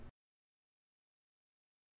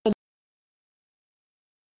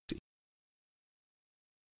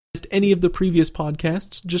any of the previous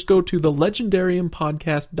podcasts, just go to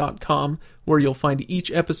thelegendariumpodcast.com where you'll find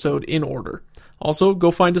each episode in order. Also,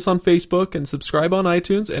 go find us on Facebook and subscribe on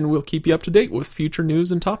iTunes, and we'll keep you up to date with future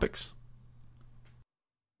news and topics.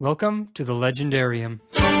 Welcome to the Legendarium.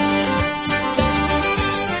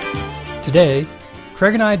 Today,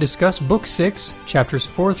 Craig and I discuss Book 6, Chapters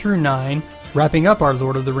 4 through 9, wrapping up our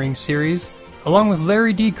Lord of the Rings series, along with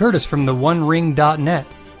Larry D. Curtis from the OneRing.net,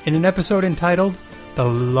 in an episode entitled The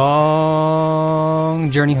Long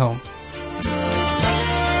Journey Home.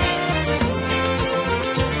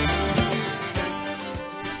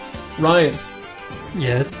 Ryan.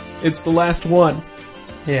 Yes? It's the last one.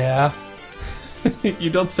 Yeah. You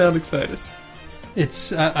don't sound excited.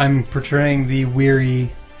 I'm portraying the weary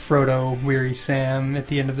Frodo, weary Sam at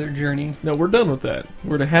the end of their journey. No, we're done with that.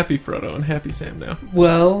 We're to happy Frodo and happy Sam now.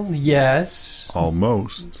 Well, yes.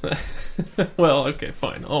 Almost. Well, okay,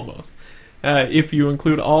 fine. Almost. If you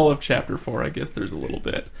include all of Chapter 4, I guess there's a little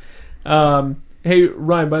bit. Hey,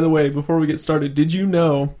 Ryan, by the way, before we get started, did you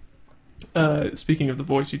know, speaking of the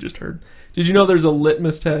voice you just heard, did you know there's a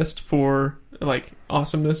litmus test for,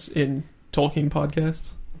 awesomeness in Tolkien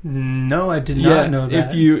podcasts? No, I did not know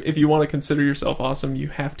that. If you want to consider yourself awesome, you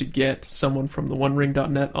have to get someone from the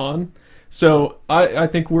OneRing.net on. So I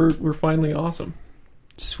think we're finally awesome.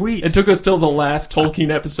 Sweet. It took us till the last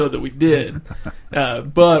Tolkien episode that we did,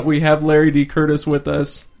 but we have Larry D. Curtis with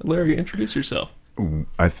us. Larry, introduce yourself.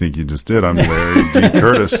 I think you just did. I'm Larry D.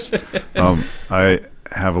 Curtis. I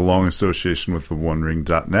have a long association with the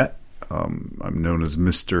OneRing.net. I'm known as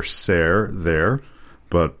Mr. Sayre there,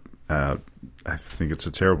 but I think it's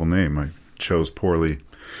a terrible name. I chose poorly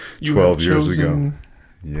 12 years ago.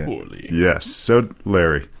 Poorly. Yes, so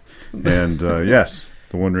Larry. And yes,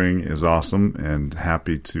 the One Ring is awesome and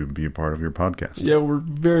happy to be a part of your podcast. Yeah, we're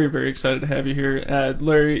very, very excited to have you here.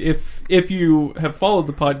 Larry, if you have followed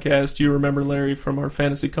the podcast, you remember Larry from our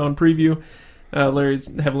FantasyCon preview.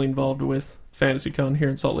 Larry's heavily involved with FantasyCon here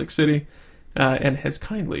in Salt Lake City and has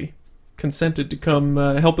kindly consented to come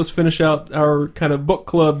help us finish out our kind of book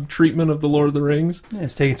club treatment of the Lord of the Rings. Yeah,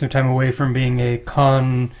 it's taking some time away from being a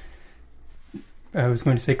I was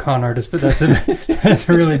going to say con artist, but that's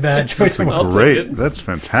a really bad choice. Great. That's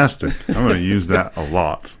fantastic. I'm going to use that a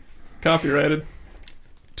lot. Copyrighted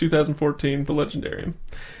 2014, The Legendarium.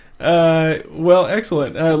 Well,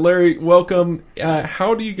 excellent. Larry, welcome.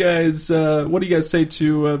 What do you guys say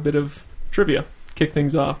to a bit of trivia? Kick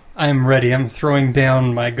things off. I'm ready. I'm throwing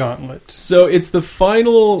down my gauntlet. So it's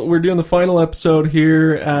we're doing the final episode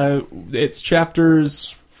here. It's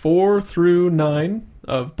chapters 4 through 9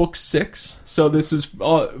 of Book 6. So this is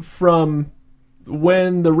from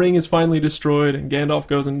when the ring is finally destroyed and Gandalf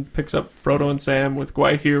goes and picks up Frodo and Sam with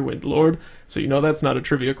Gwaihir with Lord. So you know that's not a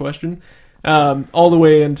trivia question. All the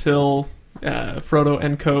way until Frodo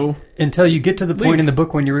and co. Until you get to the point in the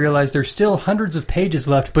book when you realize there's still hundreds of pages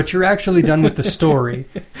left, but you're actually done with the story.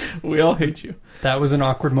 We all hate you. That was an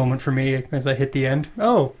awkward moment for me as I hit the end.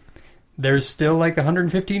 Oh, there's still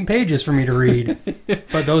 115 pages for me to read.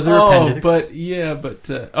 But those are appendix.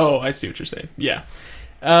 I see what you're saying. Yeah.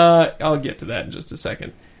 I'll get to that in just a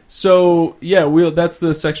second. So, yeah, that's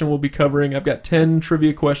the section we'll be covering. I've got 10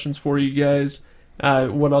 trivia questions for you guys.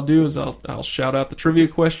 What I'll do is I'll shout out the trivia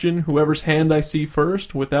question. Whoever's hand I see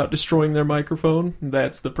first, without destroying their microphone,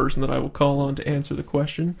 that's the person that I will call on to answer the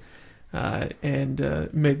question. And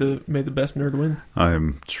may the best nerd win. I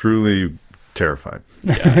am truly terrified.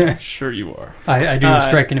 Yeah, sure you are. I do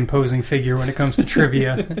strike an imposing figure when it comes to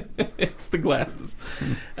trivia. It's the glasses.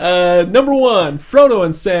 Number 1, Frodo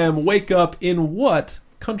and Sam wake up in what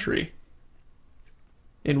country?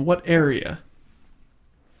 In what area?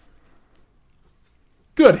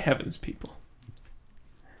 Good heavens, people.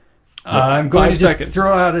 I'm going to just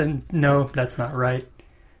throw out no, that's not right.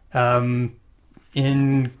 In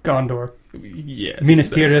Gondor. Yes. Minas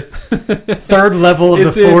Tirith. Third level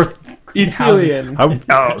of the fourth.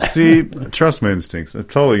 Ithilien. See, trust my instincts. I'm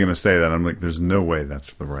totally going to say that. I'm like, there's no way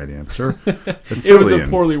that's the right answer. It was a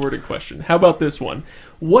poorly worded question. How about this one?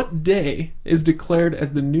 What day is declared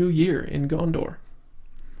as the new year in Gondor?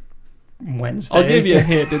 Wednesday. I'll give you a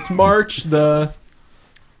hint. It's March the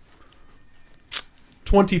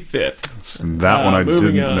 25th. That one I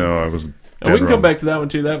didn't know. I was we can come back to that one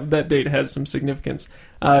too. That date has some significance.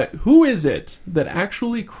 Who is it that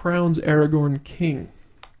actually crowns Aragorn king?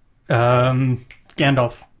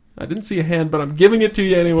 Gandalf. I didn't see a hand, but I'm giving it to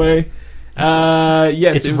you anyway.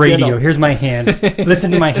 Yes, it's radio. Gandalf. Here's my hand.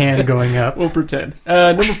 Listen to my hand going up. We'll pretend.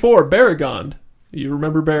 Number 4, Baragond. You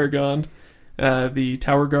remember Baragond, the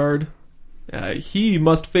tower guard He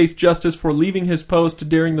must face justice for leaving his post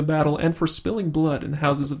during the battle and for spilling blood in the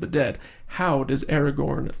houses of the dead. How does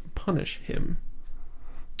Aragorn punish him?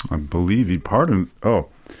 I believe he pardoned... Oh.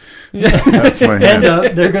 That's my hand.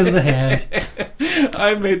 And there goes the hand.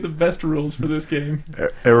 I made the best rules for this game.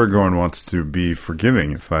 Aragorn wants to be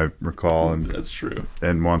forgiving, if I recall. And, that's true.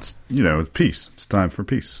 And wants, peace. It's time for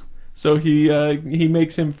peace. So he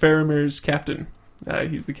makes him Faramir's captain.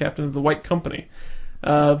 He's the captain of the White Company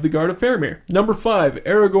of the Guard of Faramir. Number 5,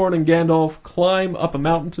 Aragorn and Gandalf climb up a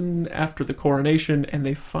mountain after the coronation, and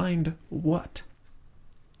they find what?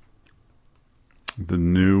 The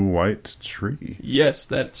new white tree. Yes,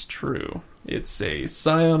 that's true. It's a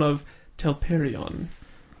scion of Telperion,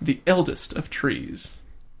 the eldest of trees.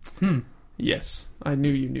 Yes, I knew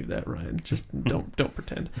you knew that, Ryan. Just don't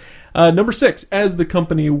pretend. Number 6, as the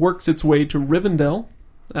company works its way to Rivendell,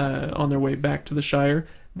 on their way back to the Shire,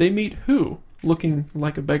 they meet who? Looking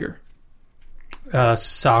like a beggar.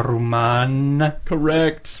 Saruman.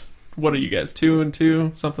 Correct. What are you guys, 2 and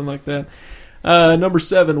 2? Something like that. Number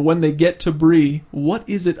 7, when they get to Bree, what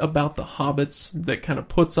is it about the hobbits that kind of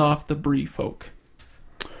puts off the Bree folk?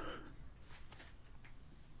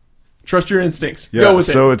 Trust your instincts. Yeah, Go with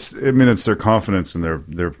it. So it's their confidence and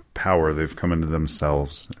their power. They've come into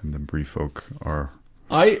themselves, and the Bree folk are...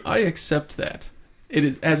 I accept that. It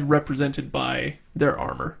is as represented by their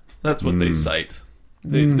armor. That's what they cite.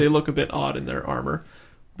 They look a bit odd in their armor.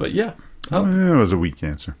 But yeah. It was a weak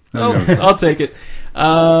answer. I'll take it.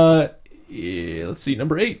 Let's see,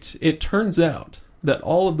 number 8. It turns out that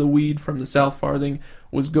all of the weed from the South Farthing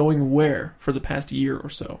was going where for the past year or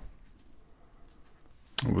so?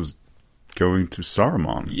 It was going to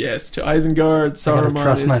Saruman. Yes, to Isengard. Saruman.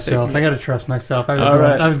 I gotta trust myself.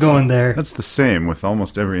 I was going there. That's the same with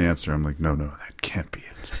almost every answer. I'm like, no, that can't be it.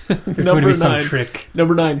 There's going to be some trick.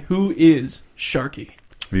 Number 9. Who is Sharky?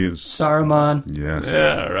 He is Saruman. Yes.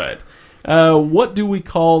 Yeah, right. What do we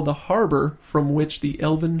call the harbor from which the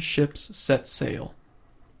elven ships set sail?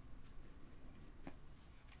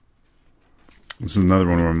 This is another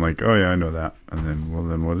one where I'm like, oh yeah, I know that. And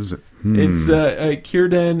then what is it? It's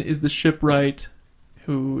Círdan is the shipwright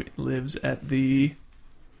who lives at the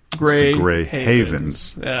Grey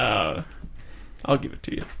Havens. I'll give it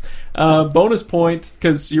to you. Bonus point,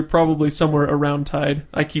 because you're probably somewhere around Tide.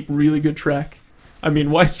 I keep really good track. I mean,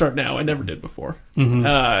 why start now? I never did before.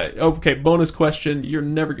 Okay, bonus question. You're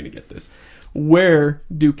never going to get this. Where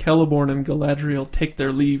do Celeborn and Galadriel take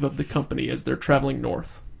their leave of the company as they're traveling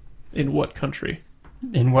north? In what country?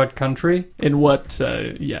 In what country? In what,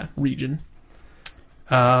 region?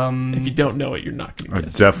 If you don't know it, you're not going to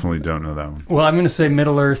guess. I definitely don't know that one. Well, I'm going to say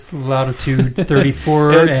Middle Earth, latitude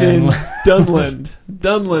 34. It's in Dunland.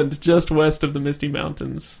 Dunland, just west of the Misty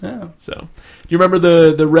Mountains. Oh. So, do you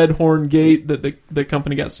remember the Red Horn Gate that the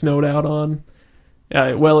company got snowed out on?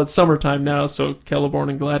 Well, it's summertime now, so Celeborn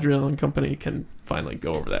and Galadriel and company can finally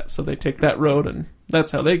go over that. So they take that road, and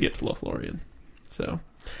that's how they get to Lothlorien. So,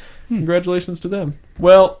 congratulations to them.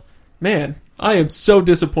 Well, man, I am so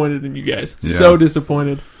disappointed in you guys. Yeah. So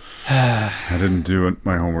disappointed. I didn't do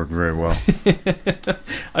my homework very well.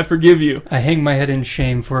 I forgive you. I hang my head in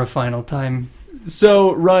shame for a final time.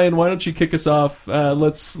 So, Ryan, why don't you kick us off?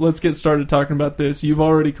 Let's get started talking about this. You've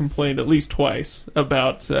already complained at least twice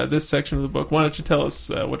about this section of the book. Why don't you tell us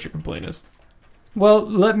what your complaint is? Well,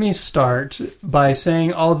 let me start by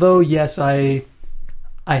saying, although, yes, I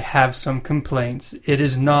have some complaints, it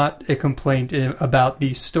is not a complaint about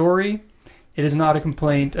the story. It is not a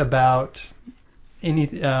complaint about any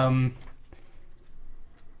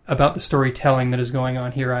about the storytelling that is going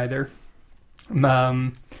on here either.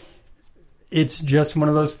 It's just one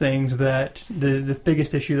of those things that the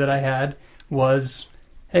biggest issue that I had was,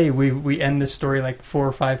 hey, we end this story like 4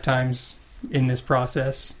 or 5 times in this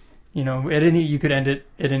process. You know, you could end it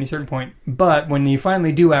at any certain point, but when you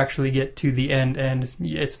finally do actually get to the end,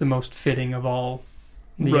 it's the most fitting of all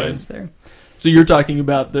the ends there. So you're talking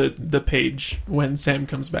about the page when Sam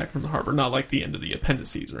comes back from the harbor, not like the end of the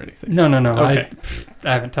appendices or anything. No. Okay.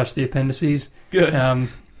 I haven't touched the appendices. Good.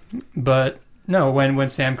 But no, when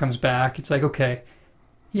Sam comes back, it's like, okay,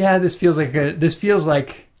 yeah, this feels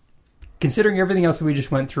like considering everything else that we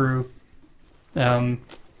just went through,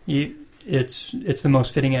 it's the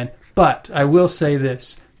most fitting end. But I will say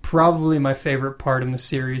this. Probably my favorite part in the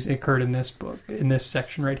series occurred in this book, in this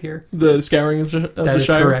section right here. The Scouring of the Shire? That is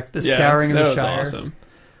correct. The Scouring of the Shire. That was awesome.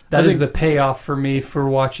 That is the payoff for me for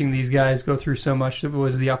watching these guys go through so much. It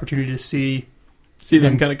was the opportunity to see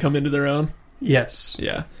them kind of come into their own. Yes.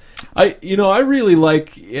 Yeah. I really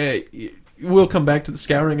like... we'll come back to the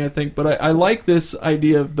Scouring, I think, but I like this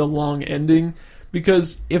idea of the long ending,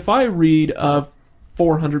 because if I read a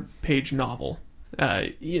 400-page novel.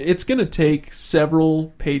 It's going to take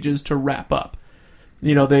several pages to wrap up.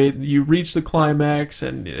 You reach the climax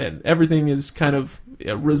and everything is kind of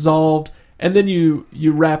resolved, and then you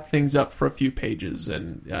wrap things up for a few pages,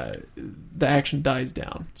 and the action dies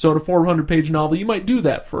down. So in a 400-page novel, you might do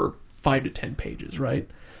that for 5 to 10 pages, right?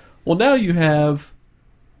 Well, now you have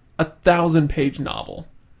a 1,000-page novel,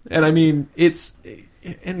 and I mean if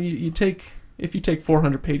you take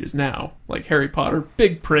 400 pages now, like Harry Potter,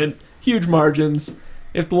 big print, huge margins.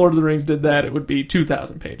 If The Lord of the Rings did that, it would be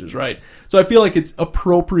 2,000 pages, right? So I feel like it's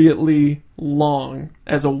appropriately long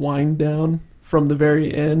as a wind down from the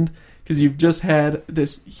very end, because you've just had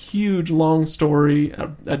this huge, long story,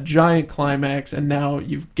 a giant climax, and now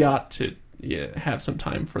you've got to have some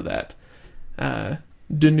time for that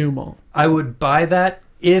denouement. I would buy that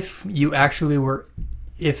if you actually were...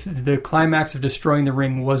 If the climax of destroying the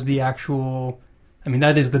ring was the actual... I mean,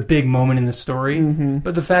 that is the big moment in the story. Mm-hmm.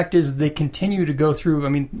 But the fact is, they continue to go through, I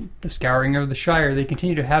mean, the Scouring of the Shire, they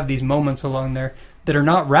continue to have these moments along there that are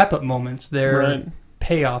not wrap-up moments. They're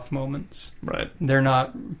payoff moments. Right. They're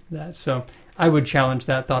not that. So I would challenge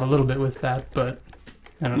that thought a little bit with that, but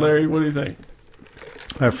I don't know. Larry, what do you think?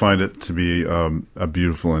 I find it to be a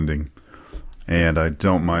beautiful ending, and I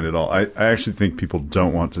don't mind at all. I actually think people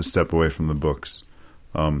don't want to step away from the books.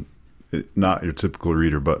 Not your typical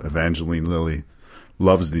reader, but Evangeline Lilly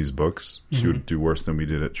loves these books. She would do worse than we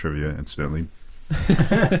did at trivia, incidentally.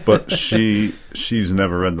 But she's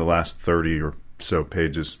never read the last 30 or so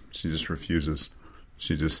pages. She just refuses.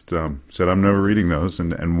 She just said, I'm never reading those,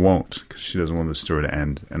 and won't, because she doesn't want the story to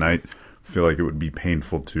end. And I feel like it would be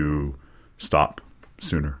painful to stop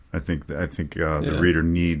sooner. I think the reader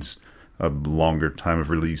needs a longer time of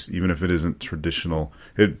release, even if it isn't traditional.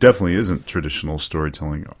 It definitely isn't traditional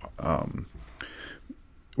storytelling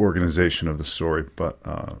organization of the story, but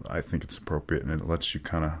I think it's appropriate, and it lets you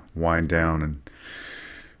kind of wind down and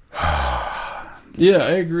yeah,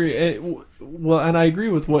 I agree. And I agree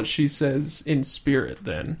with what she says in spirit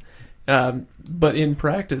then, but in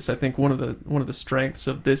practice, I think one of the strengths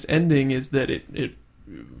of this ending is that it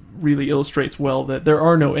really illustrates well that there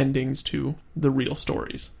are no endings to the real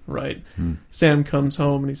stories, right? Sam comes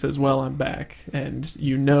home and he says, well, I'm back, and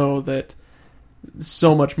you know that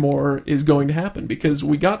so much more is going to happen, because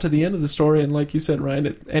we got to the end of the story, and like you said,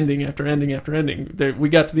 Ryan, ending after ending after ending. We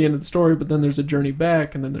got to the end of the story, but then there's a journey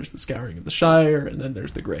back, and then there's the Scouring of the Shire, and then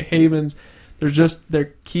there's the Grey Havens. There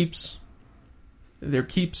keeps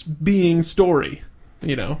being story.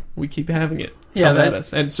 We keep having it come at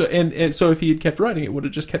us, and so if he had kept writing, it would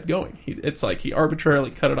have just kept going. It's like he arbitrarily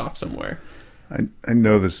cut it off somewhere. I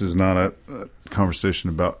know this is not a conversation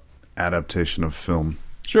about adaptation of film.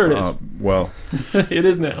 Sure it is. Well, it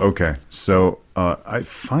is now. Okay, so I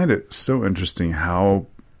find it so interesting how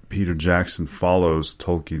Peter Jackson follows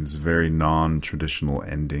Tolkien's very non-traditional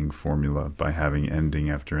ending formula by having ending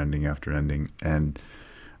after ending after ending. And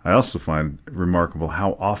I also find remarkable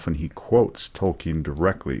how often he quotes Tolkien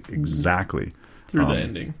directly, exactly. Through the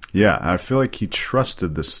ending. Yeah, I feel like he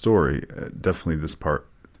trusted the story, definitely this part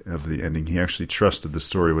of the ending. He actually trusted the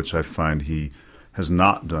story, which I find he has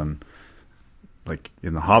not done. Like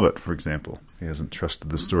in The Hobbit, for example, he hasn't trusted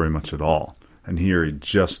the story much at all. And here he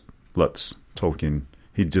just lets Tolkien,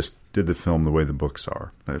 he just did the film the way the books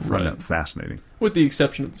are. I find that fascinating. With the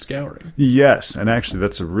exception of the Scouring. Yes, and actually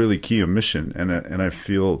that's a really key omission, and I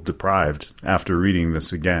feel deprived after reading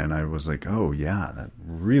this again. I was like, oh yeah, that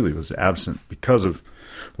really was absent because of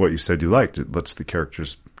what you said you liked. It lets the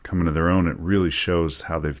characters come into their own. It really shows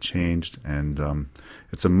how they've changed, and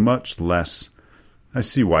it's a much less... I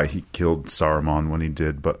see why he killed Saruman when he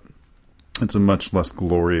did, but it's a much less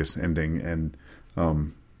glorious ending, and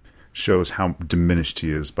shows how diminished he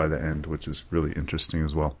is by the end, which is really interesting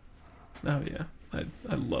as well. Oh yeah,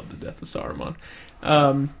 I love the death of Saruman.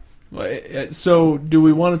 So, do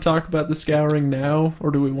we want to talk about the Scouring now,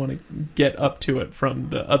 or do we want to get up to it from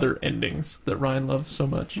the other endings that Ryan loves so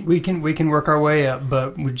much? We can work our way up,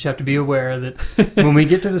 but we just have to be aware that when we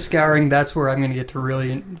get to the Scouring, that's where I'm going to get to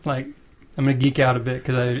really I'm going to geek out a bit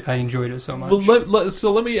because I enjoyed it so much. Well,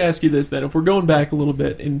 so let me ask you this then. If we're going back a little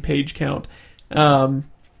bit in page count, at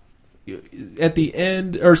the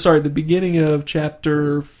end, the beginning of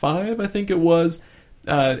chapter 5, I think it was,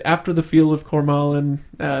 after the Field of Cormallen,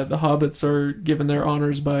 the hobbits are given their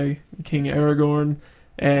honors by King Aragorn,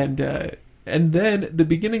 and then the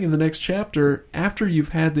beginning of the next chapter, after you've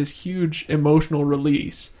had this huge emotional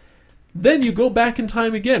release, then you go back in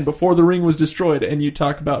time again before the ring was destroyed, and you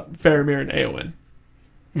talk about Faramir and Éowyn.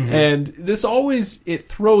 Mm-hmm. And this always, it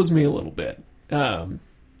throws me a little bit.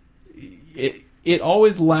 It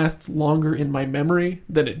always lasts longer in my memory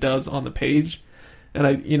than it does on the page.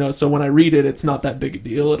 And so when I read it, it's not that big a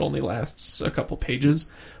deal. It only lasts a couple pages,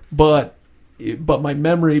 but my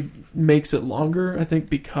memory makes it longer, I think,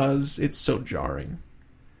 because it's so jarring.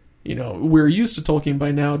 We're used to Tolkien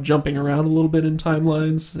by now jumping around a little bit in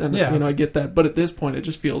timelines, and I get that. But at this point, it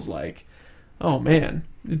just feels like, oh man,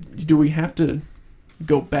 do we have to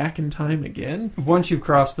go back in time again? Once you've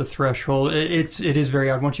crossed the threshold, it is very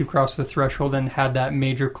odd. Once you've crossed the threshold and had that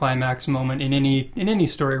major climax moment in any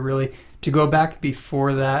story, really, to go back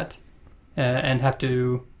before that and have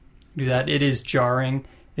to do that, it is jarring.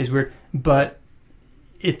 It is weird, but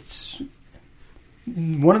it's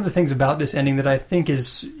one of the things about this ending that I think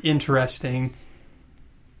is interesting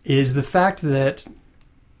is the fact that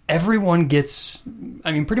everyone gets,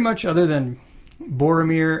 pretty much other than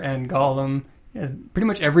Boromir and Gollum, pretty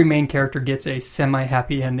much every main character gets a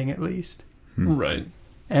semi-happy ending at least. Right.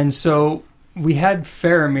 And so we had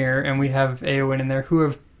Faramir and we have Éowyn in there who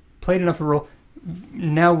have played enough of a role.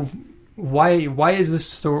 Now, why is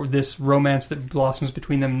this romance that blossoms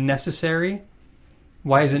between them necessary?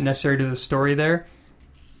 Why is it necessary to the story there?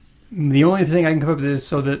 The only thing I can come up with is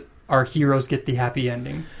so that our heroes get the happy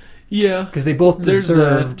ending. Yeah. Because they both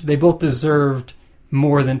deserved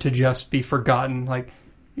more than to just be forgotten.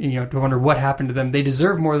 To wonder what happened to them. They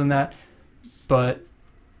deserve more than that, but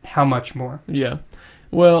how much more? Yeah.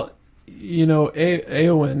 Well,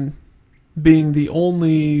 Éowyn being the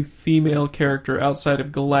only female character outside of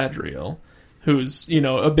Galadriel, who's,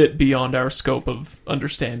 a bit beyond our scope of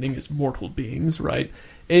understanding as mortal beings, right?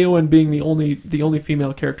 Éowyn being the only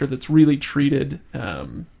female character that's really treated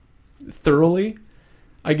thoroughly.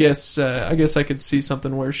 I guess I could see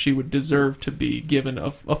something where she would deserve to be given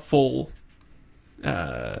a full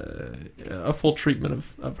treatment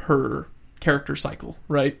of her character cycle,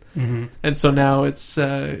 right? Mm-hmm. And so now it's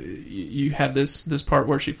you have this part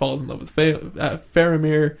where she falls in love with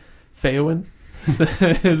Faramir. Féowyn.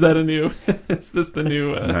 Is that a new? Is this the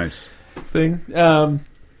new nice thing?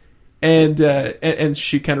 And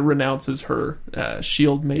she kind of renounces her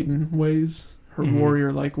shield maiden ways, her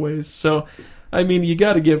warrior like ways. So, you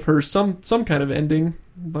got to give her some kind of ending,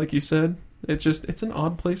 like you said. It's an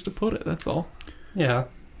odd place to put it. That's all. Yeah,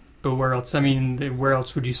 but where else? Where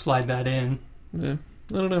else would you slide that in? Yeah,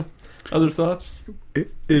 I don't know. Other thoughts?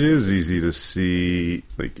 It is easy to see.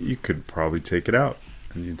 You could probably take it out,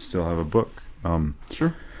 and you'd still have a book.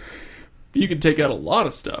 Sure. You could take out a lot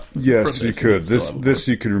of stuff. Yes, you could. This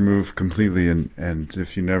you could remove completely, and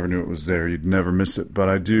if you never knew it was there, you'd never miss it. But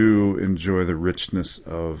I do enjoy the richness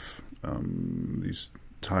of these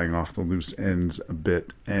tying off the loose ends a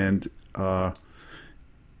bit, and I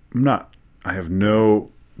have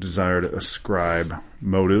no desire to ascribe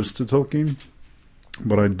motives to Tolkien,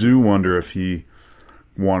 but I do wonder if he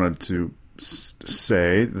wanted to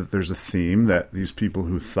say that there's a theme that these people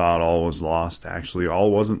who thought all was lost, actually all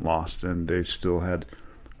wasn't lost, and they still had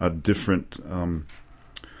a different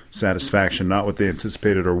satisfaction, not what they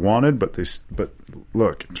anticipated or wanted, but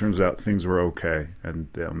look, it turns out things were okay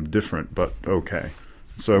and different, but okay.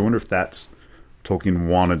 So I wonder if that's Tolkien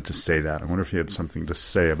wanted to say that. I wonder if he had something to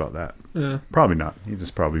say about that. Yeah. Probably not. He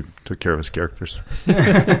just probably took care of his characters.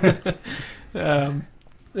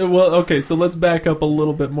 Well, okay, so let's back up a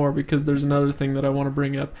little bit more because there's another thing that I want to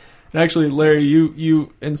bring up. And actually, Larry,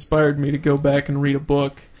 you inspired me to go back and read a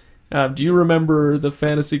book. Do you remember the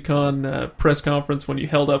FantasyCon press conference when you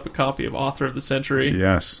held up a copy of Author of the Century?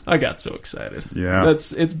 Yes. I got so excited. Yeah.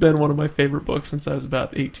 It's been one of my favorite books since I was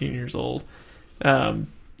about 18 years old. So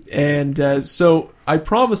I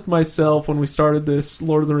promised myself when we started this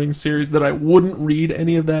Lord of the Rings series that I wouldn't read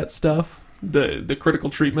any of that stuff. The critical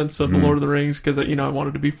treatments of the Lord of the Rings because I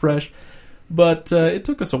wanted to be fresh, but it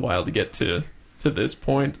took us a while to get to this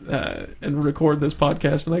point and record this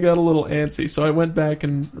podcast, and I got a little antsy, so I went back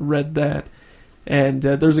and read that. And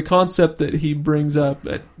there's a concept that he brings up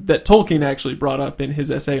that Tolkien actually brought up in his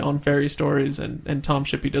essay on fairy stories, and Tom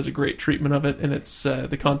Shippey does a great treatment of it, and it's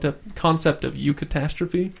the concept of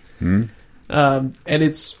eucatastrophe, and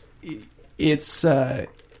it's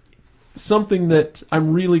something that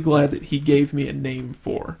I'm really glad that he gave me a name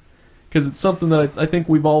for, because it's something that I think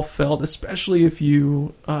we've all felt, especially if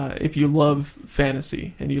you love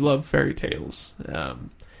fantasy and you love fairy tales.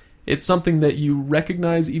 It's something that you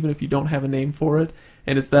recognize even if you don't have a name for it,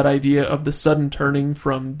 and it's that idea of the sudden turning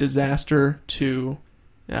from disaster to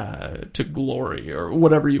glory, or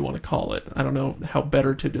whatever you want to call it. I don't know how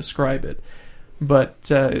better to describe it,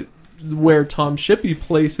 but where Tom Shippey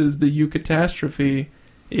places the eucatastrophe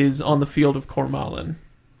is on the field of Cormallen,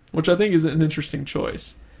 which I think is an interesting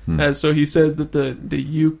choice. So he says that the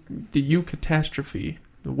eucatastrophe,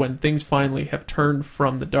 when things finally have turned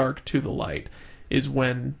from the dark to the light, is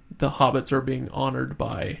when the hobbits are being honored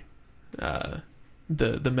by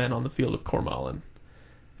the men on the field of Cormallen.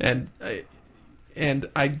 And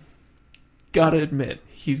I gotta admit,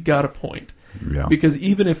 he's got a point. Yeah. Because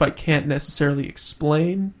even if I can't necessarily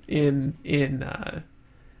explain in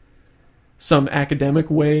some academic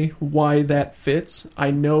way why that fits, I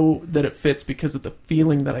know that it fits because of the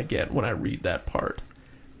feeling that I get when I read that part.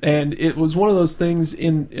 And it was one of those things,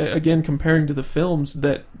 again, comparing to the films,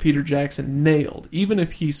 that Peter Jackson nailed. Even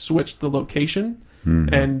if he switched the location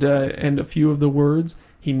and a few of the words,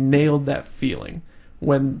 he nailed that feeling.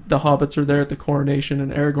 When the hobbits are there at the coronation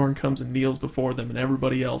and Aragorn comes and kneels before them and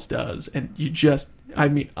everybody else does. And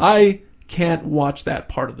I can't watch that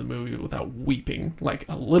part of the movie without weeping like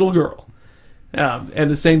a little girl. And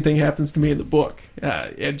the same thing happens to me in the book.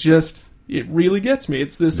 It really gets me.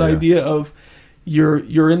 It's this idea of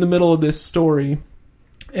you're in the middle of this story,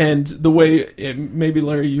 and the way, maybe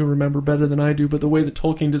Larry, you remember better than I do, but the way that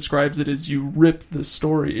Tolkien describes it is you rip the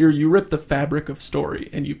story, or you rip the fabric of story,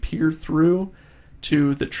 and you peer through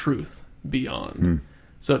to the truth beyond.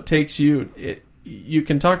 So it takes you. You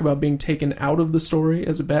can talk about being taken out of the story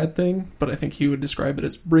as a bad thing, but I think he would describe it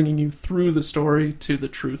as bringing you through the story to the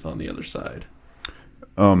truth on the other side.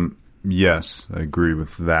 Yes, I agree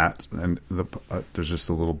with that. And there's just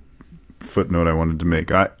a little footnote I wanted to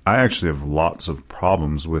make. I actually have lots of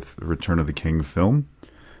problems with the Return of the King film.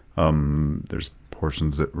 There's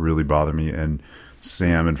portions that really bother me, and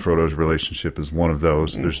Sam and Frodo's relationship is one of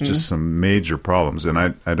those. There's just some major problems, and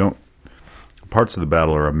I don't... Parts of the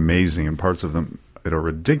battle are amazing, and parts of them are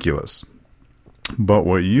ridiculous. But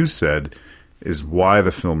what you said is why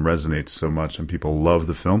the film resonates so much and people love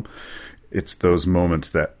the film. It's those moments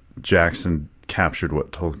that Jackson captured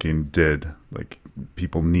what Tolkien did, like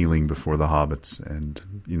people kneeling before the hobbits and,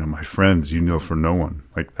 my friends, for no one.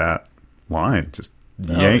 Like that line just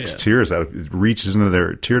yanks tears out. It reaches into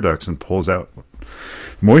their tear ducts and pulls out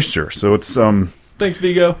moisture. So it's... Thanks,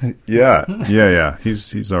 Vigo. Yeah.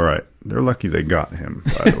 He's all right. They're lucky they got him,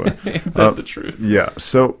 by the way. Ain't that the truth? Yeah.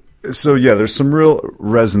 So yeah, there's some real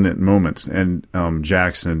resonant moments, and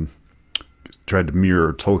Jackson tried to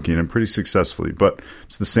mirror Tolkien, and pretty successfully. But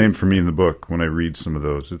it's the same for me in the book. When I read some of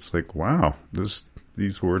those, it's like, wow,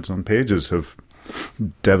 these words on pages have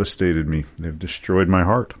devastated me. They've destroyed my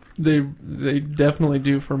heart. They definitely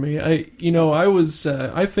do for me.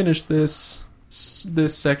 I finished this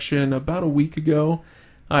section about a week ago.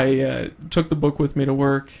 I took the book with me to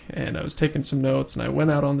work, and I was taking some notes, and I went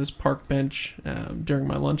out on this park bench during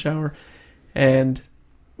my lunch hour and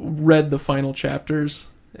read the final chapters,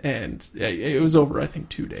 and it was over, I think,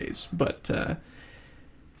 2 days. But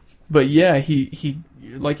yeah, he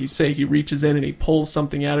like you say, he reaches in and he pulls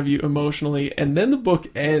something out of you emotionally, and then the book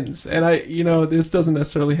ends. And this doesn't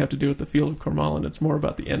necessarily have to do with the Field of Cormallen. It's more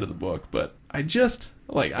about the end of the book. But I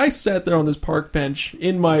sat there on this park bench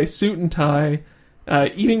in my suit and tie,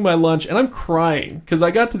 eating my lunch, and I'm crying because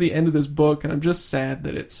I got to the end of this book, and I'm just sad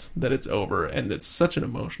that it's over, and it's such an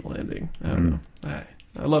emotional ending. I don't know.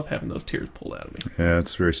 I love having those tears pulled out of me. Yeah,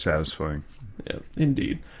 it's very satisfying. Yeah,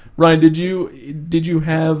 indeed. Ryan, did you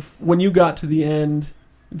have, when you got to the end,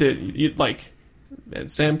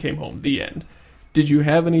 and Sam came home, the end, did you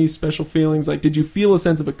have any special feelings? Like, did you feel a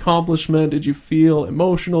sense of accomplishment? Did you feel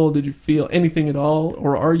emotional? Did you feel anything at all?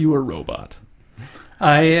 Or are you a robot?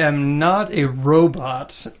 I am not a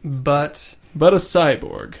robot, but a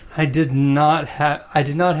cyborg. I did not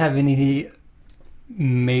have any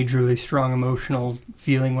majorly strong emotional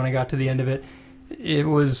feeling when I got to the end of it. It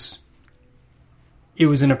was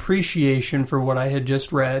an appreciation for what I had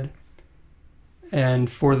just read, and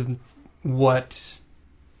for what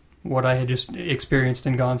I had just experienced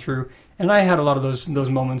and gone through. And I had a lot of those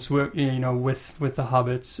moments with the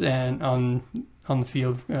hobbits and on the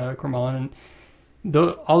field, Cormallen, and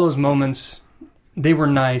all those moments, they were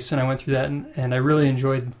nice, and I went through that, and I really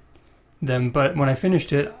enjoyed them. But when I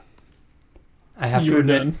finished it, I have to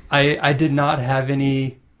admit, I did not have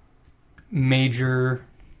any major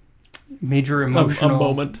emotional a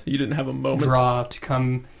moment. You didn't have a moment draw to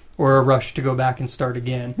come, or a rush to go back and start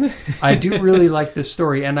again. I do really like this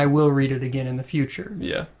story, and I will read it again in the future.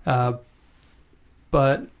 Yeah.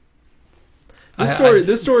 But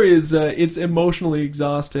this story is it's emotionally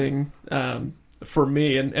exhausting for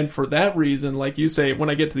me, and for that reason, like you say, when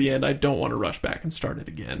I get to the end, I don't want to rush back and start it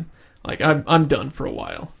again. Like I'm done for a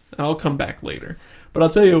while. I'll come back later. But I'll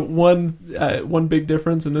tell you one big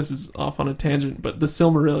difference, and this is off on a tangent, but the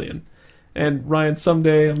Silmarillion. And Ryan,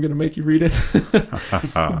 someday I'm going to make you read it.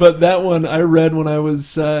 But that one I read when I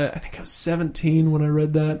was, I think I was 17 when I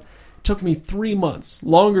read that. It took me 3 months,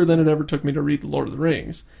 longer than it ever took me to read The Lord of the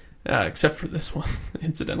Rings, except for this one,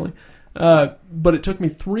 incidentally. But it took me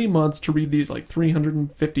 3 months to read these like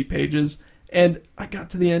 350 pages. And I got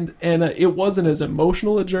to the end, and it wasn't as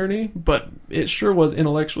emotional a journey, but it sure was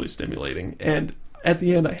intellectually stimulating. And at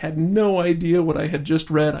the end, I had no idea what I had just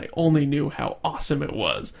read. I only knew how awesome it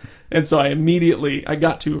was. And so I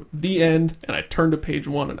got to the end, and I turned to page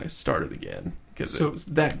 1, and I started again, because it was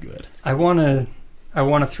that good. I want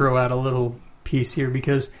to throw out a little piece here,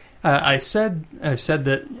 because I've said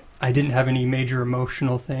that I didn't have any major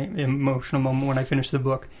emotional moment when I finished the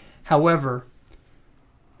book. However,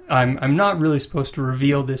 I'm not really supposed to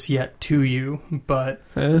reveal this yet to you, but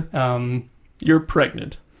you're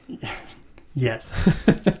pregnant. Yes.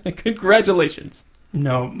 Congratulations.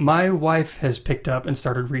 No, my wife has picked up and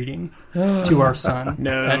started reading to our son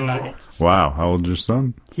at night. Wow, how old is your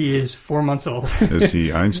son? He is 4 months old. Is he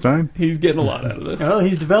Einstein? He's getting a lot out of this. Well,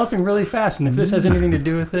 he's developing really fast, and if this has anything to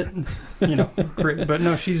do with it, great. But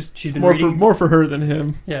no, she's been reading more for her than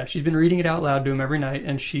him. Yeah, she's been reading it out loud to him every night,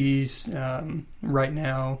 and she's right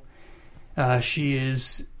now she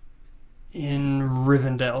is in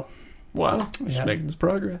Rivendell. Wow, she's making this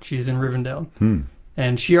progress. She's in Rivendell.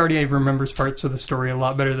 And she already remembers parts of the story a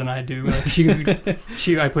lot better than I do. Like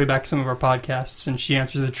I play back some of our podcasts, and she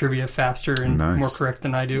answers the trivia faster and more correct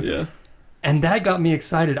than I do. Yeah. And that got me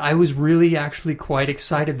excited. I was really actually quite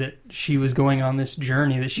excited that she was going on this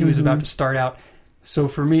journey, that she was about to start out. So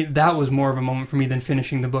for me, that was more of a moment for me than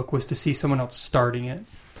finishing the book, was to see someone else starting it.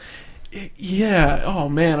 Yeah. Oh,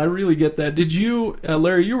 man, I really get that. Did you,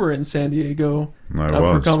 Larry, you were in San Diego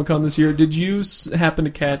for Comic-Con this year. Did you happen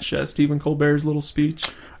to catch Stephen Colbert's little speech?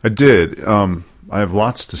 I did. I have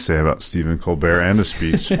lots to say about Stephen Colbert and a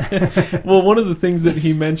speech. Well, one of the things that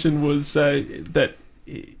he mentioned was that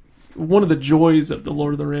one of the joys of The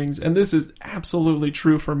Lord of the Rings, and this is absolutely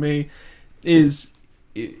true for me, is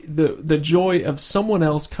the joy of someone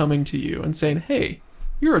else coming to you and saying, hey,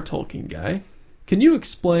 you're a Tolkien guy. Can you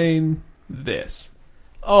explain this?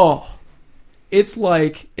 Oh, it's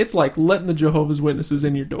like letting the Jehovah's Witnesses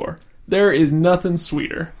in your door. There is nothing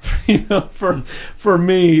sweeter, for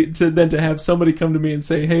me than to have somebody come to me and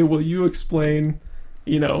say, "Hey, will you explain,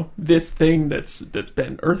 this thing that's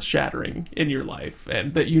been earth-shattering in your life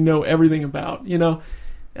and that you know everything about?"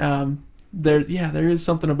 There is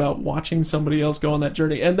something about watching somebody else go on that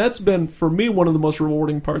journey, and that's been for me one of the most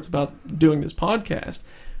rewarding parts about doing this podcast.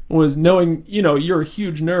 Was knowing, you're a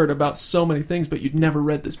huge nerd about so many things, but you'd never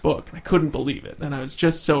read this book. And I couldn't believe it. And I was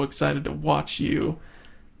just so excited to watch you,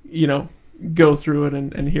 go through it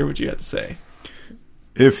and hear what you had to say.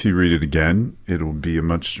 If you read it again, it will be a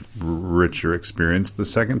much richer experience the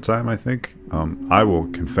second time, I think. I will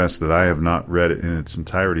confess that I have not read it in its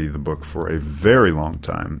entirety, the book, for a very long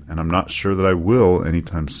time. And I'm not sure that I will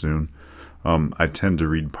anytime soon. I tend to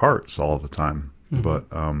read parts all the time. Mm-hmm. But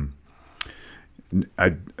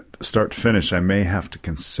I start to finish, I may have to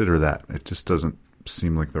consider that. It just doesn't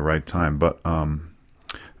seem like the right time. But the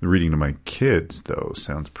reading to my kids, though,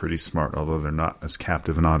 sounds pretty smart, although they're not as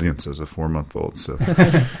captive an audience as a 4-month-old. So,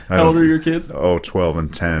 how old are your kids? 12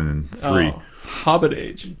 and 10 and 3. Oh, Hobbit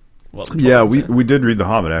age. Well, yeah, we did read The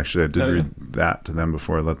Hobbit, actually. I did read that to them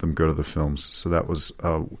before I let them go to the films. So that was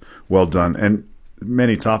well done. And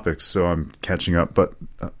many topics, so I'm catching up. But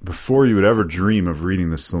before you would ever dream of reading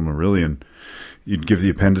the Silmarillion, you'd give the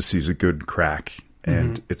appendices a good crack.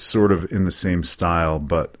 And it's sort of in the same style,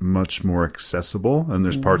 but much more accessible. And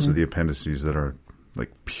there's parts of the appendices that are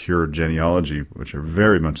like pure genealogy, which are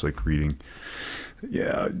very much like reading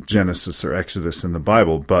Genesis or Exodus in the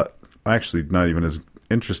Bible, but actually not even as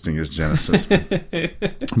interesting as Genesis.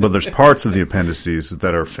 But there's parts of the appendices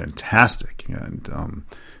that are fantastic.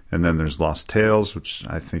 And then there's Lost Tales, which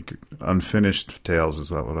I think unfinished tales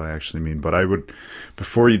is what I actually mean. But I would,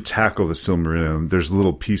 before you tackle the Silmarillion, there's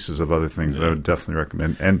little pieces of other things that I would definitely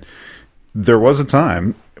recommend. And there was a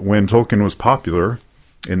time when Tolkien was popular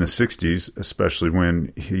in the 60s, especially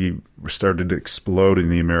when he started to explode in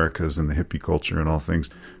the Americas and the hippie culture and all things.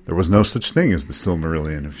 There was no such thing as the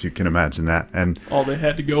Silmarillion, if you can imagine that. And all they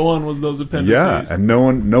had to go on was those appendices. Yeah, and no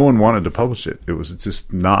one wanted to publish it. It was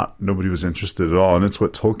just nobody was interested at all. And it's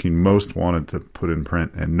what Tolkien most wanted to put in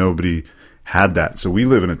print, and nobody had that. So we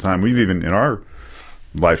live in a time, we've even in our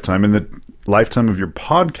lifetime, in the lifetime of your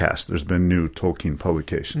podcast, there's been new Tolkien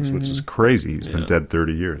publications, which is crazy. He's been dead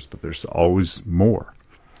 30 years, but there's always more.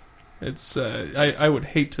 It's I would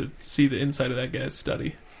hate to see the inside of that guy's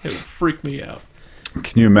study. It would freak me out.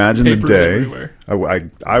 Can you imagine Papers the day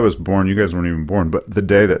I was born? You guys weren't even born, but the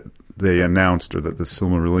day that they announced or that the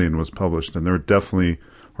Silmarillion was published, and there definitely,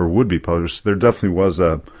 or would be published, there definitely was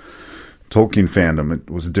a Tolkien fandom. It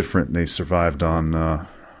was different. They survived on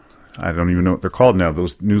I don't even know what they're called now.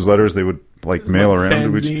 Those newsletters, they would like mail like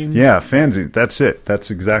around. fanzines. Fanzine. That's it. That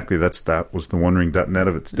was the OneRing.net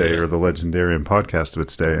of its day, or the Legendarium podcast of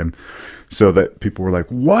its day. And so that people were like,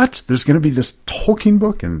 what? There's going to be this Tolkien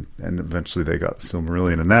book? And eventually they got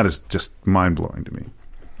Silmarillion. And that is just mind-blowing to me.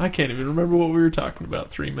 I can't even remember what we were talking about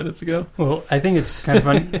 3 minutes ago. Well, I think it's kind of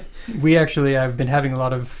fun. I've been having a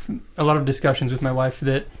lot of discussions with my wife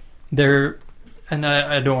that there, and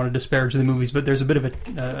I don't want to disparage the movies, but there's a bit of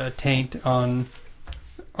a taint on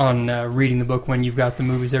reading the book when you've got the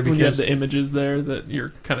movies there, because when you have the images there that you're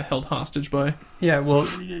kind of held hostage by. Yeah, well,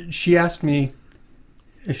 she asked me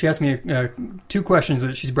 2 questions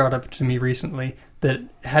that she's brought up to me recently that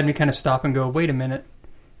had me kind of stop and go, wait a minute,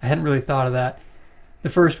 I hadn't really thought of that. The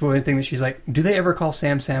first thing that she's like, do they ever call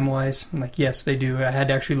Sam Samwise? I'm like, yes, they do. I had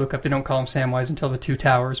to actually look up. They don't call him Samwise until the Two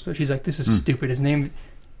Towers. But she's like, this is stupid. His name,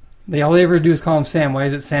 all they ever do is call him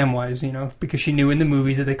Samwise. It's Samwise, because she knew in the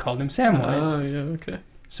movies that they called him Samwise. Oh, yeah, okay.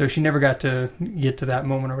 So she never got to get to that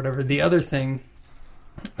moment or whatever. The other thing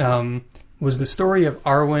was the story of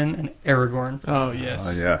Arwen and Aragorn. Oh,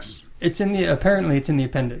 yes. Yes. Apparently it's in the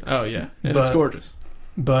appendix. Oh, yeah. And it's gorgeous.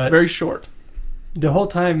 But very short. The whole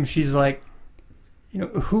time she's like,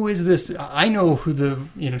 who is this? I know who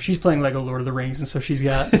she's playing Lego Lord of the Rings, and so she's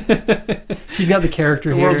got the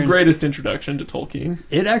character the here. World's greatest introduction to Tolkien.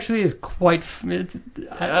 It actually is quite. When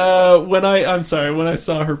I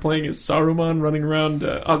saw her playing as Saruman running around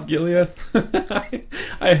Osgiliath,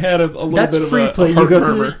 I had a little that's bit free of a play.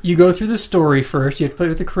 heart You go through the story first. You have to play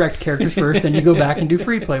with the correct characters first, then you go back and do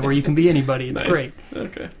free play where you can be anybody. It's nice. Great.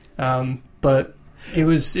 Okay. But it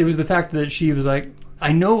was the fact that she was like,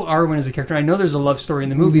 I know Arwen is a character. I know there's a love story in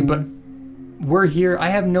the movie, but we're here. I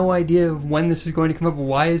have no idea when this is going to come up.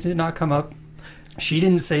 Why is it not come up? She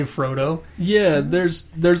didn't save Frodo. Yeah,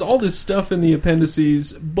 there's all this stuff in the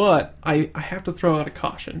appendices, but I have to throw out a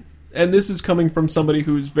caution. And this is coming from somebody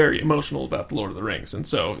who's very emotional about The Lord of the Rings. And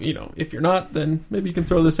so, if you're not, then maybe you can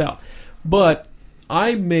throw this out. But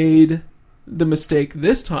I made the mistake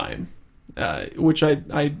this time, which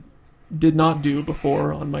I did not do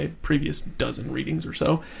before on my previous dozen readings or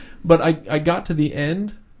so. But I got to the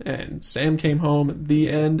end, and Sam came home at the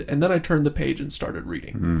end, and then I turned the page and started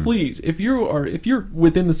reading. Please, if you're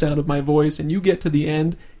within the sound of my voice and you get to the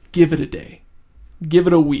end, give it a day. Give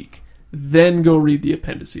it a week. Then go read the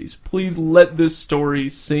appendices. Please let this story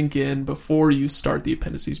sink in before you start the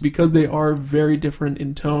appendices, because they are very different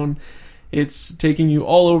in tone. It's taking you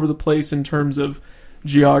all over the place in terms of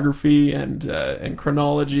geography and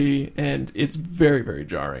chronology, and it's very, very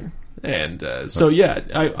jarring. And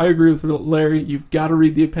I agree with Larry. You've got to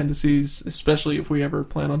read the appendices, especially if we ever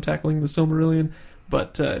plan on tackling the Silmarillion.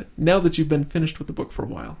 But now that you've been finished with the book for a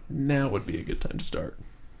while, now would be a good time to start.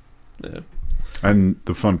 Yeah. And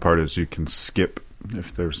the fun part is you can skip.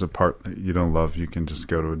 If there's a part that you don't love, you can just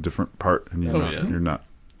go to a different part, and you're not.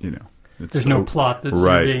 There's no plot that's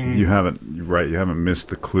right. being... You haven't missed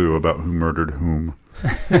the clue about who murdered whom.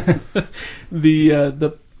 I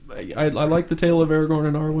like the tale of Aragorn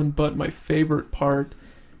and Arwen, but my favorite part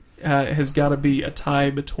has got to be a tie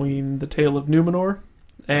between the tale of Numenor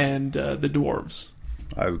and the dwarves.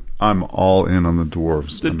 I'm all in on the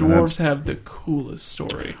dwarves. The dwarves have the coolest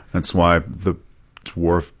story. That's why the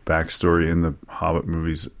dwarf backstory in the Hobbit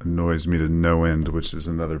movies annoys me to no end, which is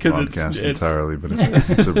another podcast entirely, but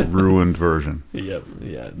it's a ruined version. Yep,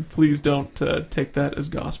 yeah. Please don't take that as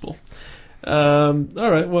gospel. All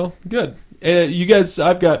right, well, good. You guys,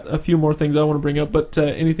 I've got a few more things I want to bring up, but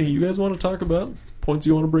anything you guys want to talk about? Points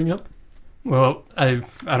you want to bring up? Well, I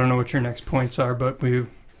don't know what your next points are, but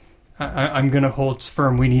I'm going to hold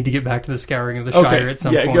firm. We need to get back to the Scouring of the Shire at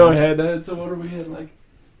some point. Yeah, go ahead. So what are we at, like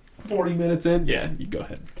 40 minutes in? Yeah, you go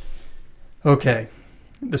ahead. Okay.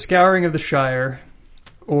 The Scouring of the Shire,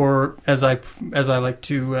 or as I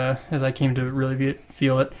came to really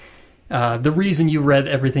feel it, the reason you read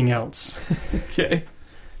everything else. Okay.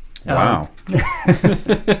 Wow.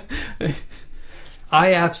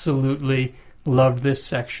 I absolutely loved this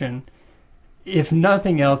section. If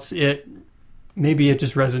nothing else, maybe it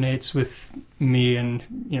just resonates with me and,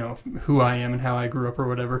 who I am and how I grew up or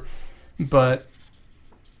whatever. But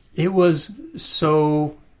it was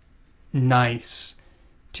so nice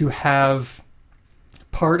to have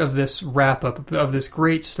part of this wrap-up of this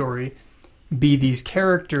great story be these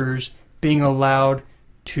characters being allowed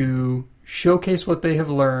to showcase what they have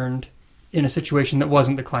learned in a situation that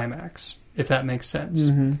wasn't the climax, if that makes sense.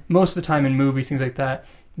 Mm-hmm. Most of the time in movies, things like that,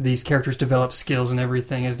 these characters develop skills and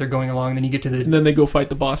everything as they're going along. Then you get to and then they go fight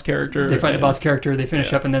the boss character. They fight the boss character, they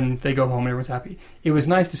finish up, and then they go home and everyone's happy. It was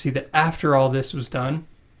nice to see that after all this was done,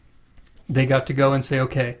 they got to go and say,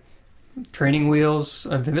 okay, training wheels.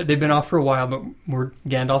 They've been off for a while, but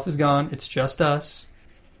Gandalf is gone. It's just us.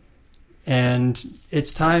 And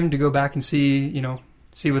it's time to go back and see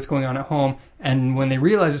what's going on at home. And when they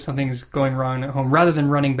realize that something's going wrong at home, rather than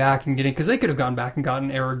running back and getting... Because they could have gone back and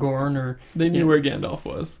gotten Aragorn or... They knew where Gandalf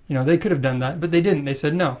was. They could have done that, but they didn't. They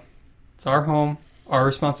said, no, it's our home, our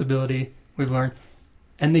responsibility, we've learned.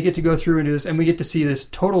 And they get to go through and do this, and we get to see this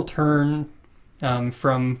total turn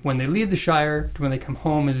from when they leave the Shire to when they come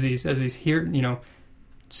home as these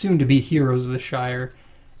soon-to-be heroes of the Shire.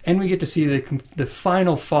 And we get to see the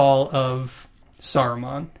final fall of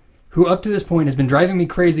Saruman, who up to this point has been driving me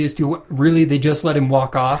crazy as to what, really, they just let him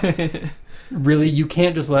walk off? Really, you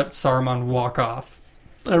can't just let Saruman walk off.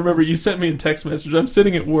 I remember you sent me a text message. I'm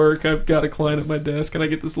sitting at work. I've got a client at my desk, and I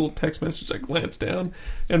get this little text message. I glance down,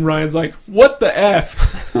 and Ryan's like, "What the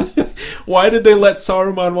F? Why did they let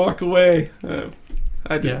Saruman walk away?"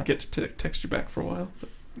 I didn't get to text you back for a while.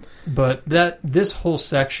 But this whole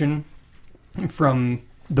section, from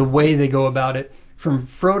the way they go about it, from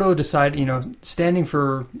Frodo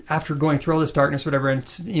standing after going through all this darkness, whatever, and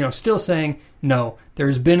still saying, no,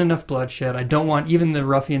 there's been enough bloodshed. I don't want even the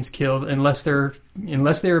ruffians killed unless they're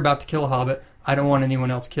about to kill a hobbit. I don't want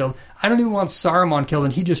anyone else killed. I don't even want Saruman killed,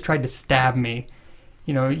 and he just tried to stab me.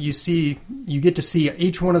 You get to see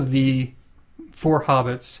each one of the 4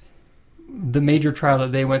 hobbits, the major trial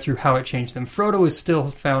that they went through, how it changed them. Frodo has still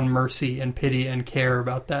found mercy and pity and care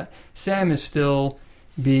about that. Sam is still...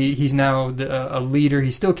 he's now a leader.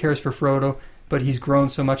 He still cares for Frodo, but he's grown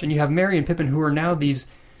so much. And you have Merry and Pippin, who are now these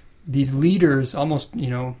leaders, almost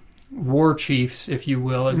war chiefs, if you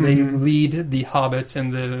will, as they lead the hobbits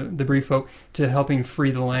and the Bree folk to helping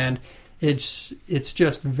free the land. It's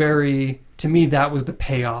just very, to me, that was the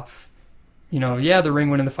payoff. The ring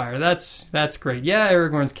went in the fire. That's great. Yeah,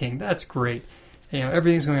 Aragorn's king. That's great.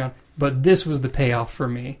 Everything's going on. But this was the payoff for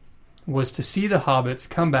me, was to see the hobbits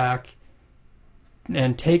come back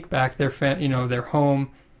and take back their their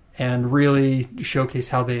home and really showcase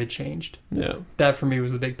how they had changed. Yeah, that for me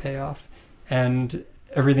was the big payoff, and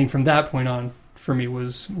everything from that point on for me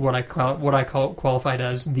was what I qualified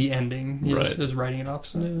as the ending. As writing it off.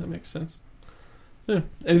 So. Yeah, that makes sense. Yeah.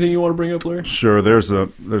 Anything you want to bring up, Larry? Sure. There's a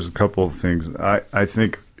couple of things. I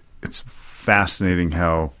think it's fascinating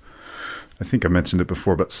how, I think I mentioned it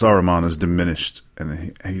before, but Saruman is diminished,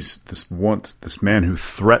 and he's this man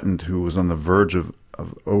who was on the verge of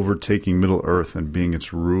overtaking Middle Earth and being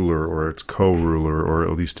its ruler or its co-ruler, or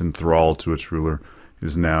at least enthralled to its ruler,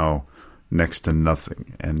 is now next to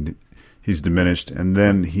nothing, and he's diminished. And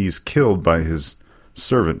then he's killed by his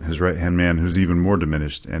servant, his right-hand man, who's even more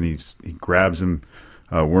diminished, and he grabs him.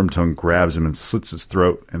 Wormtongue grabs him and slits his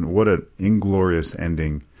throat, and what an inglorious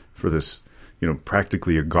ending for this,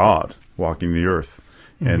 practically a god walking the earth,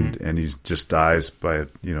 and he just dies by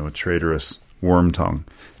a traitorous Wormtongue.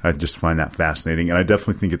 I just find that fascinating, and I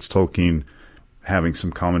definitely think it's Tolkien having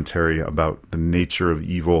some commentary about the nature of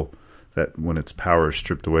evil, that when its power is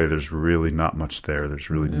stripped away, there's really not much there. There's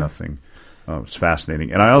really nothing. It's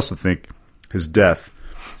fascinating. And I also think his death,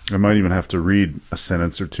 I might even have to read a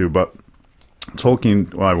sentence or two, but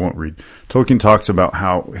Tolkien, I won't read. Tolkien talks about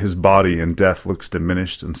how his body in death looks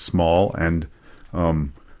diminished and small and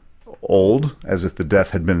old, as if the death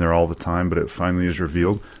had been there all the time, but it finally is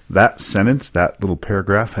revealed. That sentence, that little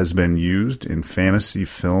paragraph, has been used in fantasy,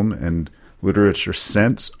 film, and literature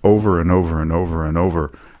since, over and over and over and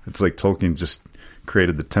over. It's like Tolkien just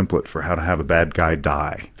created the template for how to have a bad guy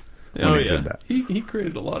die. Did that. He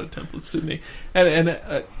created a lot of templates, didn't he? And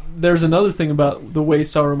there's another thing about the way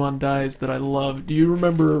Saruman dies that I love. Do you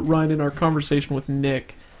remember, Ryan, in our conversation with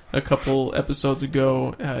Nick a couple episodes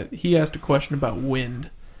ago, he asked a question about wind,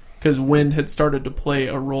 because wind had started to play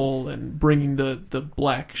a role in bringing the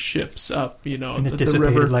black ships up, and it the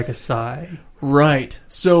dissipated river. like a sigh. Right.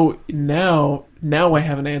 So now I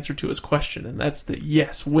have an answer to his question, and that's that,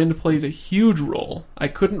 yes, wind plays a huge role. I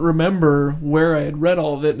couldn't remember where I had read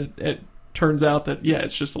all of it, and it turns out that,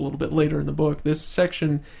 it's just a little bit later in the book. This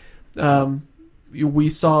section, we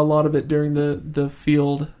saw a lot of it during the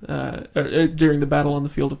field, during the battle on the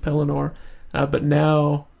field of Pelennor, but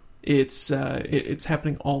now it's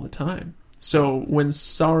happening all the time. So when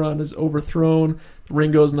Sauron is overthrown, the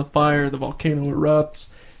ring goes in the fire, the volcano erupts,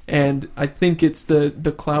 and I think it's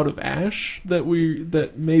the cloud of ash that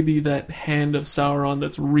maybe that hand of Sauron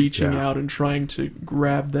that's reaching out and trying to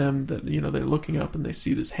grab them, that they're looking up and they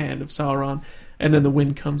see this hand of Sauron, and then the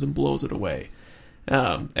wind comes and blows it away.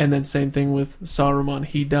 And then same thing with Saruman.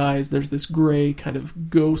 He dies. There's this gray kind of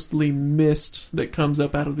ghostly mist that comes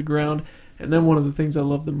up out of the ground. And then one of the things I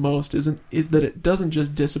love the most is that it doesn't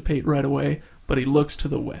just dissipate right away, but he looks to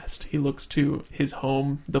the west. He looks to his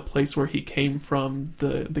home, the place where he came from,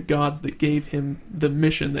 the gods that gave him the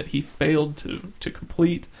mission that he failed to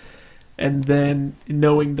complete. And then,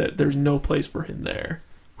 knowing that there's no place for him there,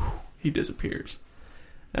 he disappears.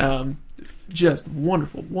 Just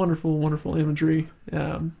wonderful, wonderful, wonderful imagery.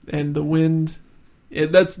 And the wind,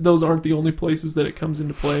 those aren't the only places that it comes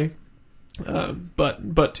into play,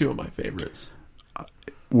 but two of my favorites.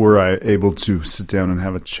 Were I able to sit down and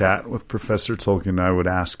have a chat with Professor Tolkien, I would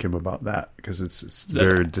ask him about that, because it's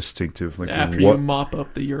very distinctive. Like, after you mop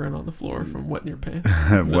up the urine on the floor from wetting your pants.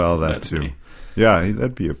 Well, that too. Me. Yeah,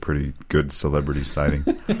 that'd be a pretty good celebrity sighting.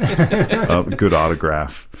 Good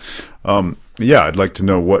autograph. Yeah, I'd like to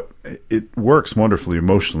know what... It works wonderfully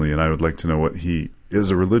emotionally, and I would like to know what he is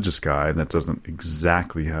a religious guy that doesn't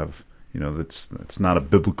exactly have... that's not a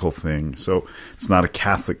biblical thing, so it's not a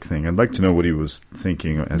Catholic thing. I'd like to know what he was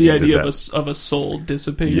thinking as the he idea did that. of a soul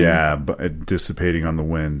dissipating. Yeah, but dissipating on the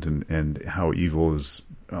wind, and how evil is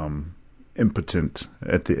impotent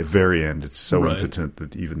at the very end. It's so impotent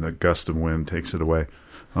that even the gust of wind takes it away.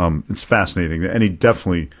 It's fascinating, and he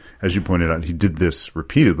definitely, as you pointed out, he did this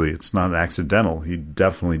repeatedly. It's not accidental. He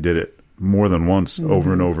definitely did it more than once,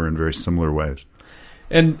 over and over in very similar ways.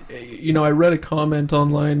 And, I read a comment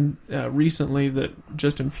online recently that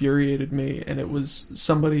just infuriated me, and it was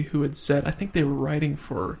somebody who had said, I think they were writing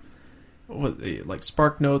for like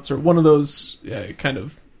Spark Notes or one of those kind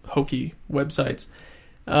of hokey websites.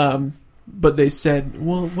 But they said,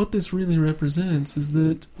 well, what this really represents is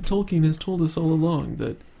that Tolkien has told us all along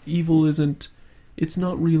that evil it's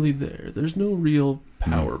not really there. There's no real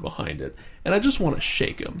power behind it. And I just want to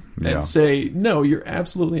shake him and say, no, you're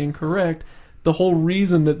absolutely incorrect. The whole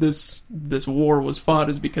reason that this war was fought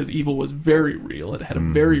is because evil was very real. It had a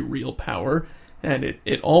very real power, and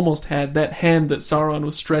it almost had that hand that Sauron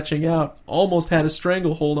was stretching out, almost had a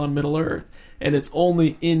stranglehold on Middle-earth. And it's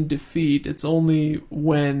only in defeat, it's only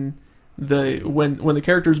when the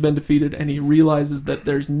character's been defeated and he realizes that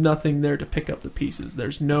there's nothing there to pick up the pieces.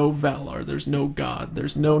 There's no Valar, there's no God,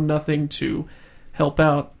 there's nothing to help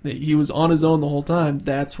out. He was on his own the whole time.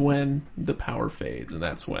 That's when the power fades, and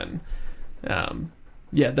that's when...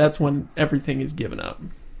 that's when everything is given up.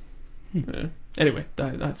 Anyway,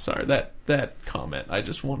 I'm sorry, that comment, I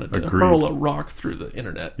just wanted to hurl a rock through the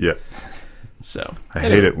internet. Yeah. So I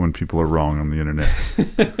hate it when people are wrong on the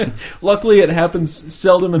internet. Luckily, it happens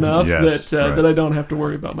seldom enough Yes, that I don't have to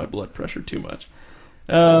worry about my blood pressure too much.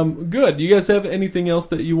 Good. You guys have anything else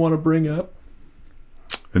that you want to bring up?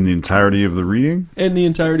 In the entirety of the reading? In the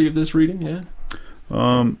entirety of this reading,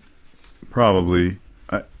 yeah. Probably.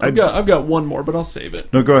 I've got one more, but I'll save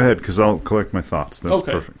it. No, go ahead, because I'll collect my thoughts. That's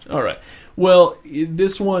perfect. All right. Well,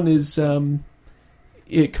 this one is...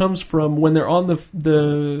 it comes from when they're on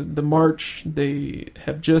the march. They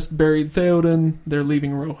have just buried Theoden. They're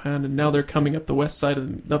leaving Rohan, and now they're coming up the west side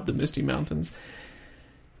of the Misty Mountains.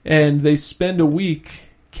 And they spend a week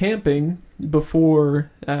camping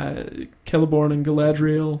before Celeborn and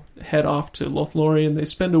Galadriel head off to Lothlorien. They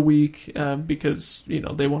spend a week because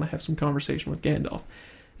they want to have some conversation with Gandalf.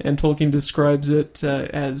 And Tolkien describes it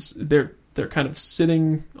as they're kind of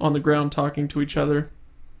sitting on the ground talking to each other.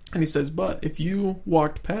 And he says, but if you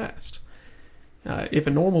walked past, if a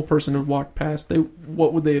normal person had walked past,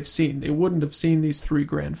 what would they have seen? They wouldn't have seen these three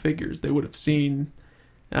grand figures. They would have seen,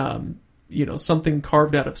 something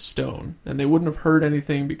carved out of stone. And they wouldn't have heard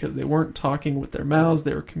anything because they weren't talking with their mouths.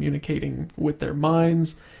 They were communicating with their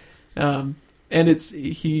minds. And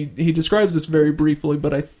he describes this very briefly,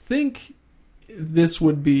 but I think this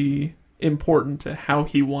would be important to how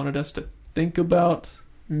he wanted us to think about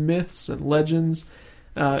myths and legends.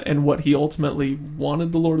 And what he ultimately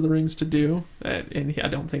wanted the Lord of the Rings to do. And I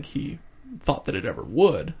don't think he thought that it ever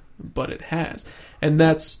would, but it has. And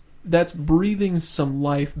that's breathing some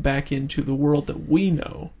life back into the world that we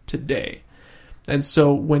know today. And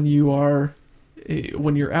so when you're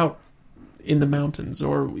out in the mountains,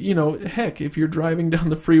 or, heck, if you're driving down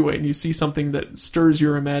the freeway and you see something that stirs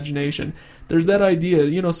your imagination, there's that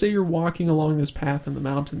idea, say you're walking along this path in the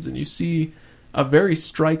mountains and you see a very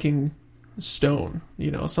striking stone,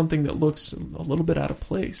 something that looks a little bit out of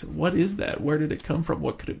place. What is that? Where did it come from?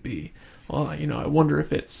 What could it be? Well, I wonder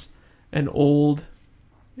if it's an old,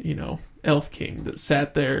 elf king that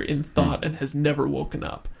sat there in thought and has never woken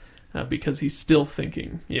up because he's still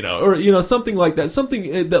thinking, or, something like that.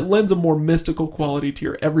 Something that lends a more mystical quality to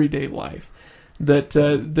your everyday life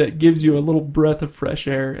that gives you a little breath of fresh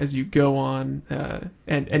air as you go on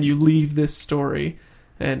and you leave this story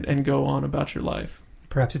and go on about your life.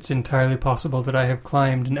 Perhaps it's entirely possible that I have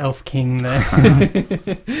climbed an elf king there.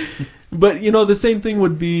 But, the same thing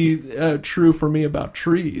would be true for me about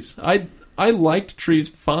trees. I I liked trees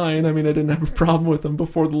fine. I mean, I didn't have a problem with them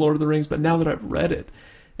before The Lord of the Rings, but now that I've read it,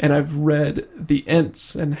 and I've read the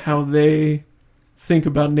Ents and how they think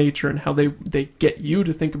about nature and how they get you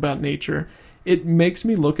to think about nature, it makes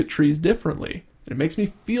me look at trees differently. It makes me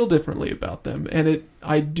feel differently about them. And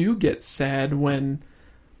I do get sad when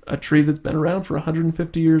a tree that's been around for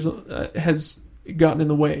 150 years has gotten in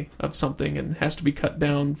the way of something and has to be cut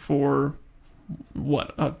down for,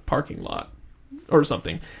 a parking lot or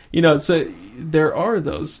something. So there are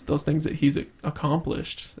those things that he's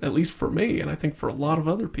accomplished, at least for me, and I think for a lot of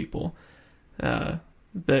other people,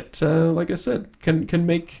 that, like I said, can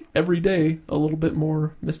make every day a little bit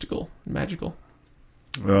more mystical and magical.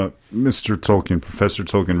 Mr. Tolkien, Professor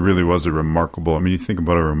Tolkien really was a remarkable, I mean, you think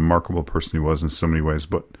about a remarkable person he was in so many ways,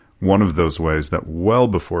 but one of those ways that well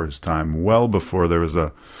before his time, well before there was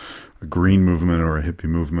a green movement or a hippie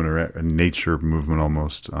movement or a nature movement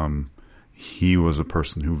almost, he was a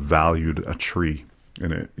person who valued a tree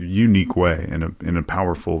in a unique way, in a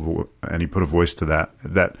powerful, and he put a voice to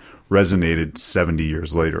that resonated 70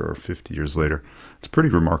 years later or 50 years later. It's pretty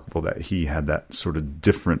remarkable that he had that sort of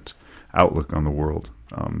different outlook on the world.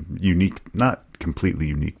 Unique, not completely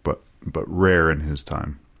unique, but rare in his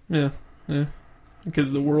time. Yeah.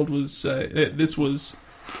 Because the world was, this was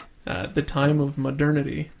the time of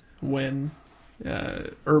modernity when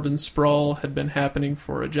urban sprawl had been happening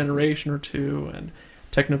for a generation or two, and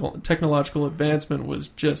technological advancement was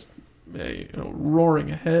just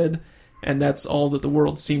roaring ahead, and that's all that the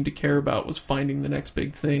world seemed to care about, was finding the next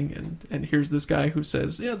big thing. And here's this guy who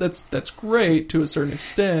says, yeah, that's great to a certain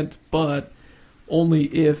extent, but only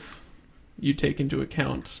if you take into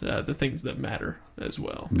account the things that matter as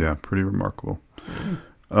well. Yeah, pretty remarkable.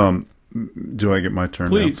 Do I get my turn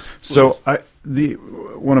Please. now? So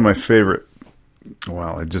one of my favorite,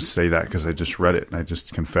 well, I just say that because I just read it and I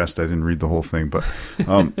just confessed I didn't read the whole thing, but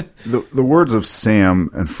the words of Sam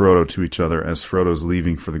and Frodo to each other as Frodo's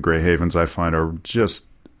leaving for the Grey Havens, I find are just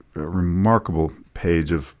a remarkable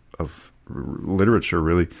page of literature,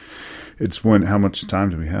 really. It's how much time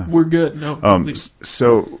do we have? We're good. No,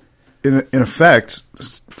 so in effect,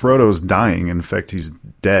 Frodo's dying. In fact, he's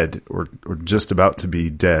dead or just about to be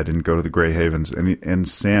dead and go to the Grey Havens, and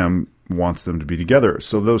Sam wants them to be together.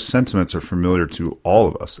 So those sentiments are familiar to all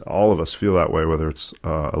of us. All of us feel that way, whether it's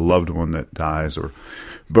a loved one that dies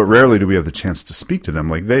but rarely do we have the chance to speak to them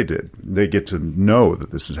like they did. They get to know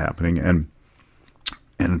that this is happening, and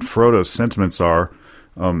Frodo's sentiments are,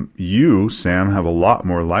 you, Sam, have a lot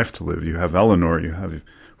more life to live. You have Eleanor, you have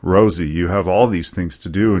Rosie, you have all these things to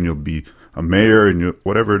do, and you'll be a mayor, and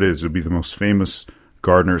whatever it is, you'll be the most famous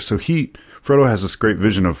gardener. So Frodo has this great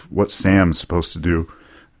vision of what Sam's supposed to do,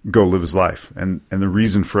 go live his life. And the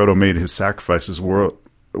reason Frodo made his sacrifices were,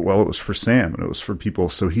 well, it was for Sam, and it was for people.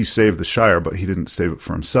 So he saved the Shire, but he didn't save it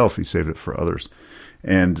for himself. He saved it for others.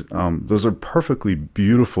 And those are perfectly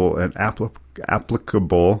beautiful and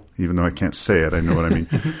applicable, even though I can't say it, I know what I mean,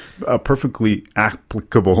 perfectly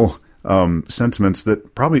applicable sentiments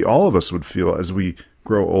that probably all of us would feel as we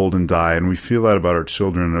grow old and die. And we feel that about our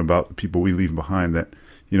children and about the people we leave behind, that,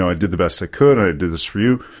 I did the best I could, and I did this for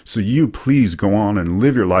you. So you please go on and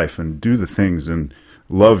live your life and do the things and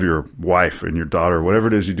love your wife and your daughter, whatever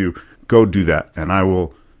it is you do, go do that, and I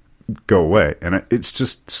will go away. And it's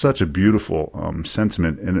just such a beautiful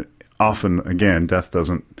sentiment. And often, again, death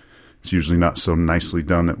it's usually not so nicely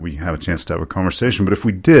done that we have a chance to have a conversation. But if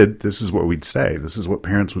we did, this is what we'd say. This is what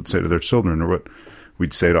parents would say to their children, or what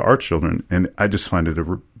we'd say to our children. And I just find it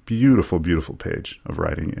a beautiful, beautiful page of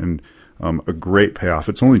writing, and a great payoff.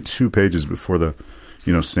 It's only 2 pages before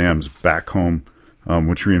Sam's back home,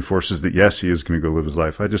 which reinforces that, yes, he is going to go live his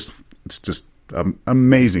life. It's just an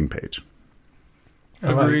amazing page.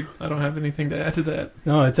 Agreed. I don't have anything to add to that.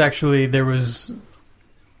 No, it's actually,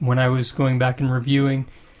 when I was going back and reviewing,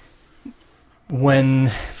 when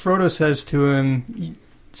Frodo says to him,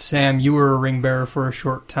 Sam, you were a ring bearer for a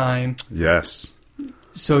short time. Yes.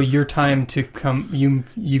 So your time to come,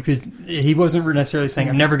 he wasn't necessarily saying,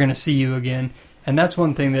 I'm never going to see you again. And that's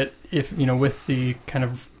one thing that, if, with the kind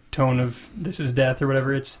of tone of this is death or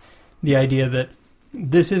whatever, it's the idea that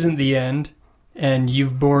this isn't the end, and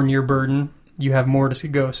you've borne your burden. You have more to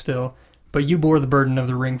go still, but you bore the burden of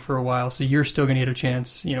the ring for a while, so you're still going to get a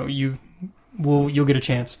chance. You'll get a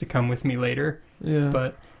chance to come with me later. Yeah.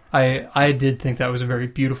 But I did think that was a very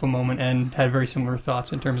beautiful moment, and had very similar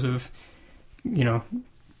thoughts in terms of,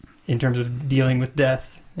 dealing with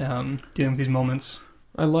death, dealing with these moments.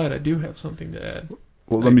 I lied. I do have something to add.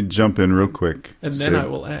 Well, let me jump in real quick. And then I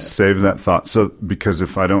will add. Save that thought. So, because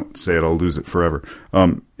if I don't say it, I'll lose it forever.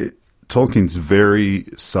 Tolkien's very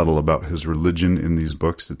subtle about his religion in these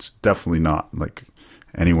books. It's definitely not like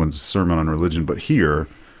anyone's sermon on religion, but here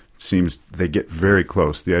it seems they get very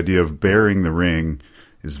close. The idea of bearing the ring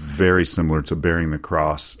is very similar to bearing the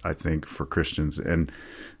cross, I think, for Christians. And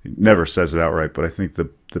it never says it outright, but I think the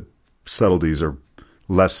subtleties are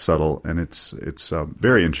less subtle, and it's a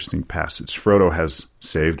very interesting passage. Frodo has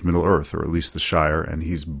saved Middle-earth, or at least the Shire, and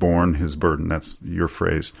he's borne his burden. That's your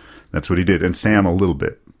phrase. That's what he did. And Sam a little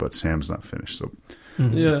bit, but Sam's not finished. So,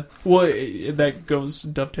 yeah. Well, that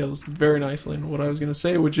dovetails very nicely into what I was going to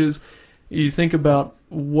say, which is you think about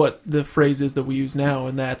what the phrase is that we use now,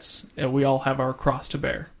 and that's we all have our cross to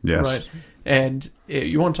bear. Yes. Right? And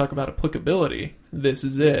you want to talk about applicability. This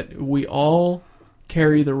is it. We all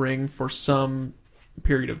carry the ring for some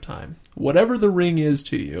period of time, whatever the ring is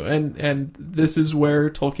to you, and this is where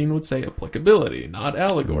Tolkien would say applicability, not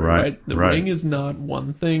allegory. Right? The ring is not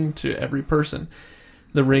one thing to every person.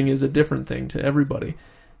 The ring is a different thing to everybody,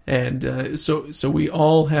 and so we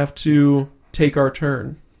all have to take our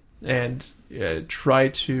turn and try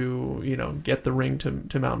to get the ring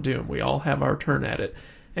to Mount Doom. We all have our turn at it,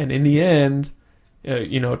 and in the end,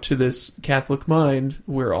 to this Catholic mind,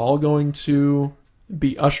 we're all going to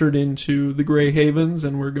be ushered into the Grey Havens,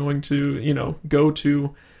 and we're going to, go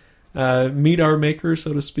to meet our Maker,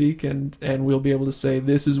 so to speak, and we'll be able to say,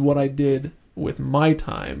 this is what I did with my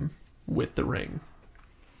time with the ring.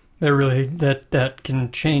 That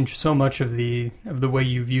can change so much of the way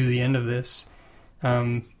you view the end of this,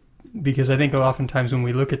 because I think oftentimes when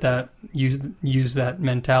we look at that, use that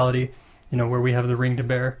mentality, where we have the ring to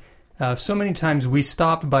bear. So many times we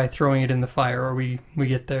stop by throwing it in the fire, or we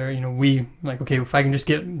get there, we like, okay, if I can just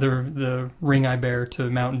get the ring I bear to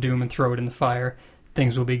Mount Doom and throw it in the fire,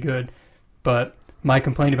 things will be good. But my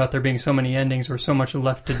complaint about there being so many endings or so much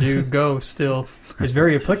left to go still is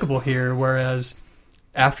very applicable here, whereas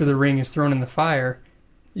after the ring is thrown in the fire,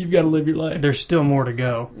 you've got to live your life. There's still more to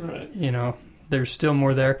go. Right. There's still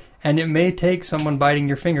more there, and it may take someone biting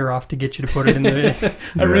your finger off to get you to put it in the.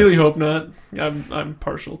 I really hope not. I'm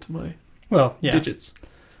partial to my digits.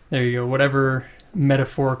 There you go. Whatever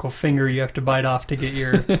metaphorical finger you have to bite off to get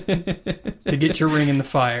your ring in the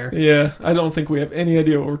fire. Yeah, I don't think we have any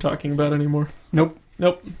idea what we're talking about anymore. Nope.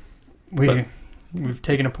 We've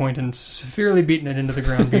taken a point and severely beaten it into the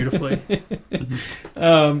ground beautifully.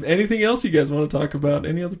 Anything else you guys want to talk about?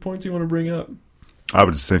 Any other points you want to bring up? I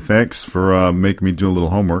would just say thanks for making me do a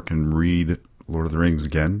little homework and read Lord of the Rings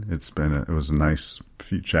again. It was a nice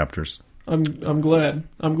few chapters. I'm glad,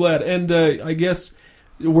 and I guess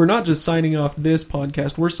we're not just signing off this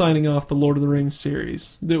podcast. We're signing off the Lord of the Rings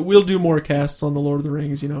series. We'll do more casts on the Lord of the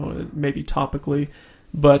Rings, maybe topically,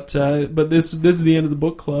 but this is the end of the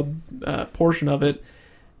book club portion of it.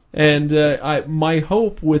 And my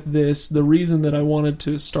hope with this, the reason that I wanted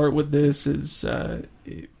to start with this is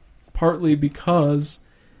partly because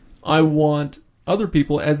I want other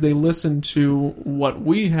people, as they listen to what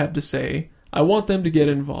we have to say, I want them to get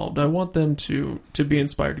involved. I want them to be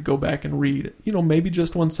inspired to go back and read, maybe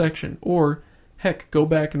just one section, or heck, go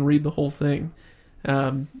back and read the whole thing.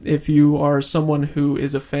 If you are someone who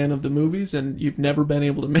is a fan of the movies and you've never been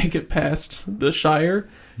able to make it past the Shire,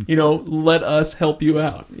 let us help you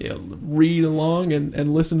out. Read along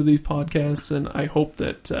and listen to these podcasts, and I hope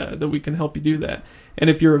that we can help you do that. And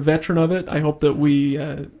if you're a veteran of it, I hope that we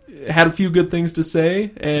had a few good things to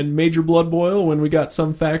say and made your blood boil when we got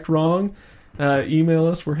some fact wrong. Email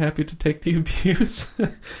us. We're happy to take the abuse.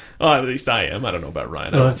 At least I am. I don't know about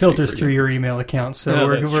Ryan. Well, it filters through your email account, so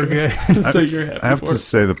we're good. So you're happy. I have to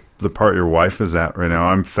say the part your wife is at right now,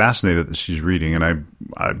 I'm fascinated that she's reading, and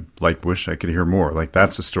I wish I could hear more. Like,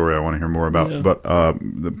 that's a story I want to hear more about. Yeah. But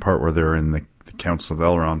the part where they're in the Council of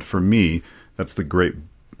Elrond, for me, that's the great...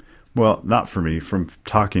 Well, not for me. From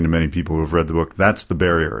talking to many people who have read the book, that's the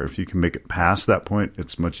barrier. If you can make it past that point,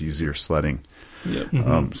 it's much easier sledding. Yep.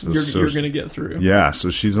 You're going to get through. Yeah, so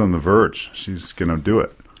she's on the verge. She's going to do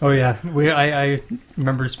it. Oh, yeah. I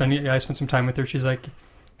remember I spent some time with her. She's like,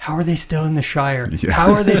 how are they still in the Shire? Yeah.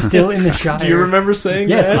 How are they still in the Shire? Do you remember saying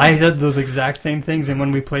that? Yes, I said those exact same things. And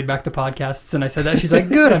when we played back the podcasts and I said that, she's like,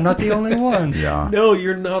 good, I'm not the only one. Yeah. No,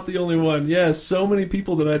 you're not the only one. Yeah, so many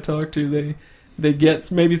people that I talk to, they get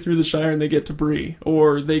maybe through the Shire and they get to Bree,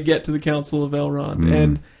 or they get to the Council of Elrond,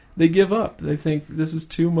 and they give up. They think this is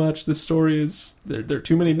too much. This story is there are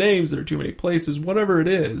too many names, there are too many places, whatever it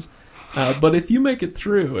is. But if you make it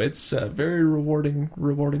through, it's a very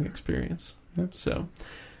rewarding experience. Yep. So,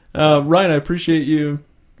 Ryan, I appreciate you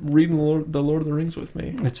reading the Lord of the Rings with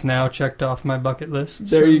me. It's now checked off my bucket list.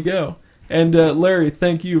 There you go. And Larry,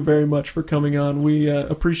 thank you very much for coming on. We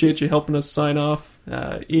appreciate you helping us sign off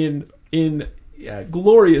in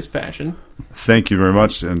glorious fashion. Thank you very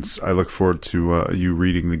much, and I look forward to you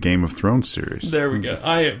reading the Game of Thrones series. There we go.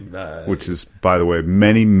 I am, which is, by the way,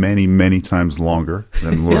 many, many, many times longer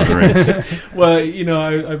than Lord of the Rings. Well,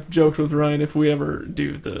 I've joked with Ryan, if we ever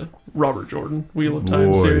do the Robert Jordan Wheel of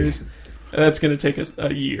Time series, that's going to take us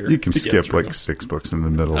a year. You can skip like 6 books in the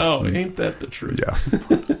middle. Oh, ain't that the truth? Yeah.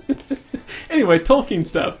 Anyway, Tolkien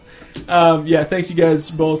stuff. Thanks you guys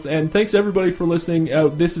both, and thanks everybody for listening.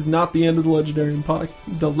 This is not the end of the Legendarium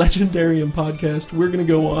podcast. We're going to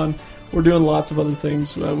go on. We're doing lots of other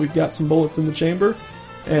things. We've got some bullets in the chamber,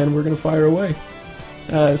 and we're going to fire away.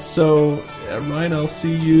 Ryan, I'll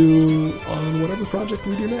see you on whatever project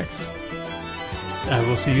we do next. I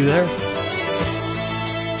will see you there.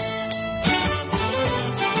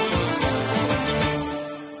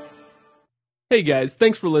 Hey guys,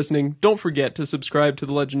 thanks for listening. Don't forget to subscribe to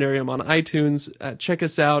The Legendarium on iTunes. Check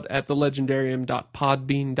us out at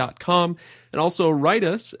thelegendarium.podbean.com, and also write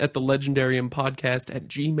us at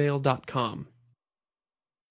thelegendariumpodcast@gmail.com.